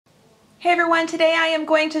Hey everyone, today I am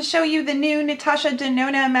going to show you the new Natasha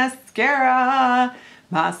Denona mascara,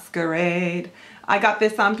 Masquerade. I got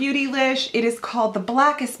this on Beautylish. It is called the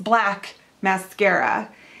Blackest Black Mascara.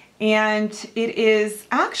 And it is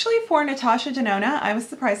actually for Natasha Denona. I was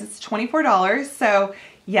surprised it's $24. So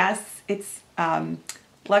yes, it's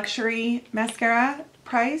luxury mascara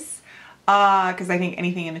price. Because I think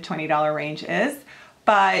anything in the $20 range is.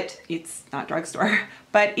 But it's not drugstore.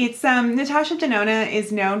 But it's Natasha Denona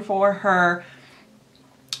is known for her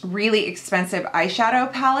really expensive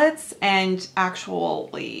eyeshadow palettes and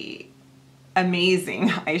actually amazing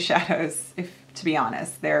eyeshadows, if to be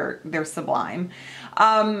honest. They're sublime.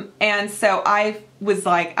 And so I was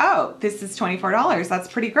like, oh, this is $24.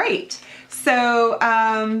 That's pretty great. So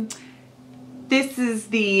this is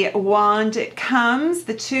the wand it comes,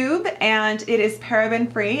 the tube, and it is paraben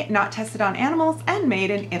free, not tested on animals, and made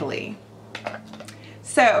in Italy.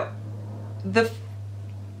 So the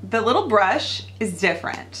little brush is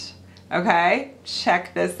different, okay?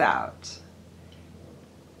 Check this out.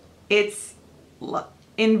 It's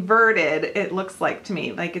inverted, it looks like to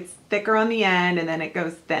me, like it's thicker on the end and then it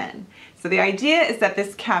goes thin. So the idea is that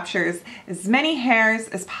this captures as many hairs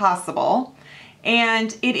as possible.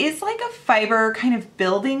 And it is like a fiber kind of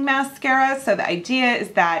building mascara. So the idea is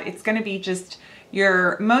that it's going to be just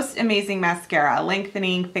your most amazing mascara,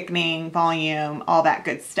 lengthening, thickening, volume, all that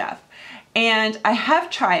good stuff. And I have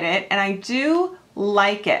tried it and I do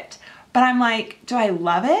like it, but I'm like, do I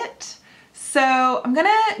love it? So I'm going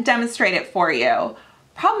to demonstrate it for you.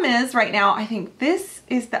 Problem is right now, I think this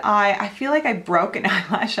is the eye. I feel like I broke an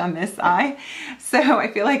eyelash on this eye. So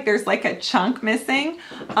I feel like there's like a chunk missing.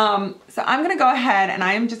 So I'm gonna go ahead and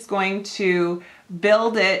I am just going to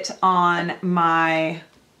build it on my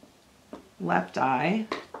left eye.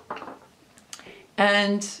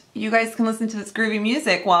 And you guys can listen to this groovy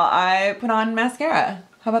music while I put on mascara.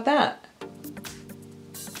 How about that?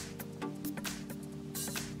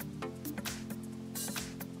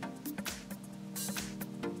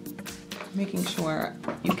 Making sure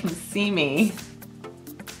you can see me.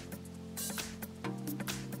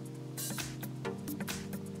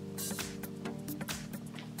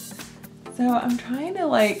 So I'm trying to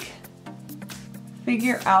like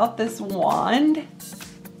figure out this wand.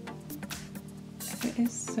 It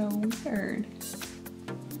is so weird.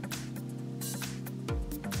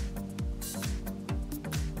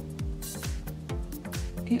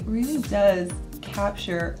 It really does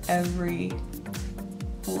capture every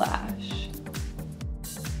lash.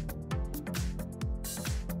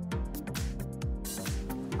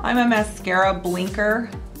 I'm a mascara blinker.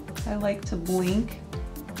 I like to blink.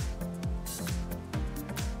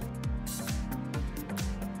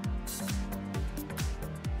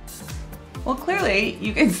 Well, clearly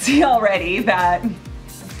you can see already that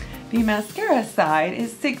the mascara side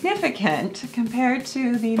is significant compared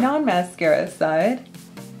to the non-mascara side.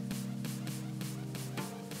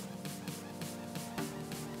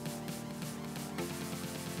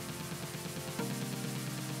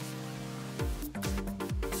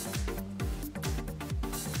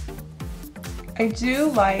 I do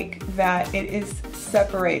like that it is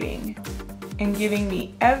separating and giving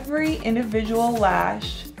me every individual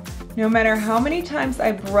lash. No matter how many times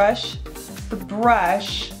I brush the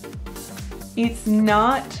brush, it's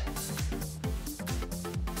not,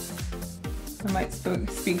 I might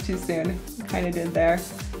speak too soon, kind of did there,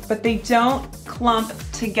 but they don't clump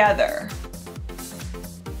together.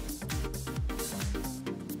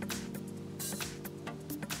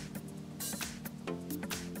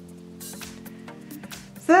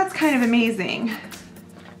 So that's kind of amazing.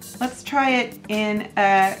 Let's try it in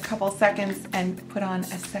a couple seconds and put on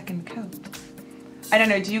a second coat. I don't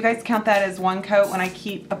know, do you guys count that as one coat when I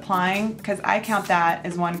keep applying? Because I count that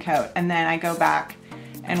as one coat and then I go back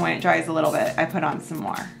and when it dries a little bit, I put on some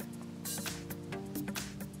more.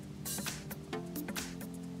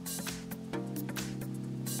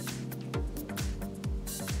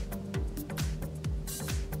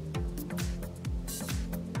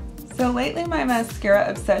 So lately my mascara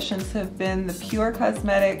obsessions have been the Pure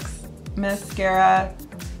Cosmetics mascara,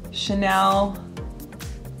 Chanel.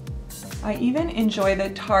 I even enjoy the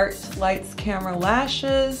Tarte Lights Camera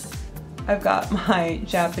Lashes. I've got my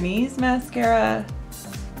Japanese mascara.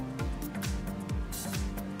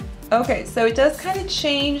 Okay, so it does kind of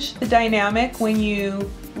change the dynamic when you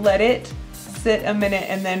let it sit a minute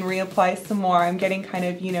and then reapply some more. I'm getting kind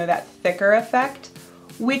of, you know, that thicker effect,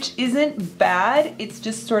 which isn't bad. It's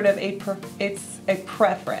just sort of a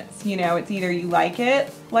preference. You know, it's either you like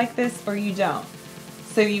it like this or you don't.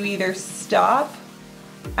 So you either stop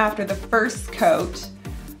after the first coat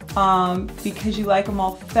because you like them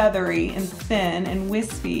all feathery and thin and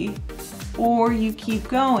wispy, or you keep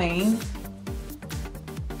going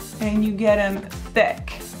and you get them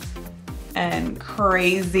thick and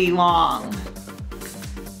crazy long.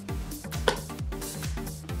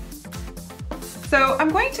 So I'm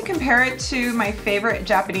going to compare it to my favorite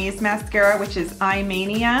Japanese mascara, which is Eye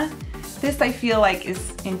Mania. This I feel like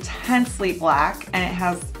is intensely black and it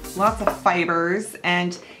has lots of fibers,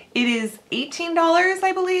 and it is $18,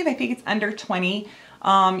 I believe. I think it's under 20.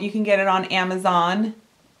 You can get it on Amazon.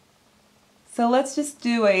 So let's just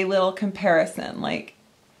do a little comparison. Like,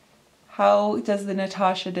 how does the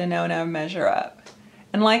Natasha Denona measure up?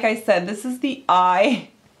 And like I said, this is the eye.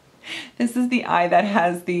 This is the eye that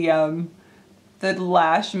has the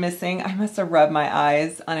lash missing. I must have rubbed my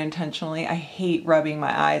eyes unintentionally. I hate rubbing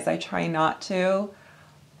my eyes. I try not to,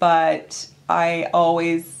 but I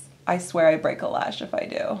swear I break a lash if I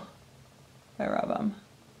do. If I rub them.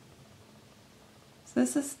 So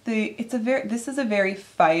this is a very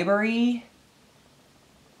fibery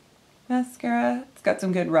mascara. It's got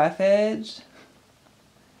some good roughage.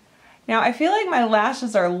 Now I feel like my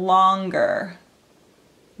lashes are longer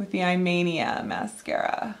with the Eye Mania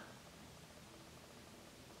mascara.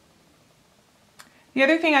 The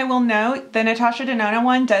other thing I will note, the Natasha Denona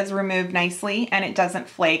one does remove nicely and it doesn't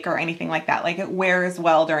flake or anything like that. Like, it wears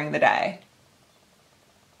well during the day.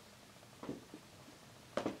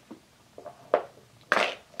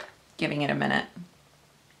 Giving it a minute.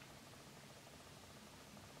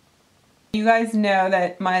 You guys know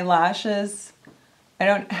that my lashes, I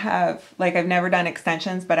don't have, like, I've never done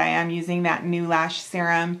extensions, but I am using that new lash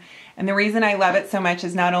serum. And the reason I love it so much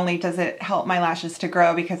is not only does it help my lashes to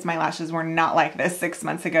grow, because my lashes were not like this 6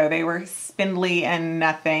 months ago. They were spindly and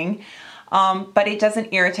nothing. But it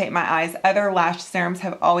doesn't irritate my eyes. Other lash serums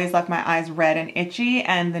have always left my eyes red and itchy,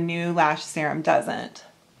 and the new lash serum doesn't.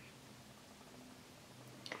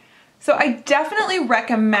 So I definitely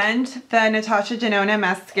recommend the Natasha Denona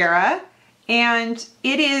mascara. And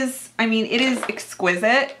it is, I mean, it is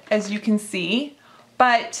exquisite, as you can see.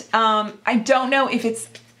 But I don't know if it's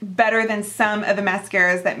better than some of the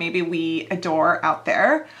mascaras that maybe we adore out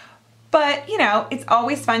there. But, you know, it's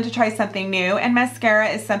always fun to try something new, and mascara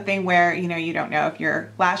is something where, you know, you don't know if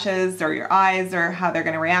your lashes or your eyes or how they're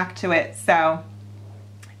going to react to it. So,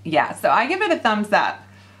 yeah, so I give it a thumbs up.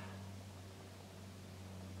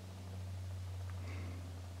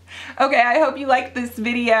 Okay, I hope you liked this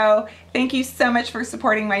video. Thank you so much for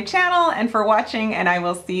supporting my channel and for watching, and I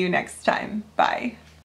will see you next time. Bye.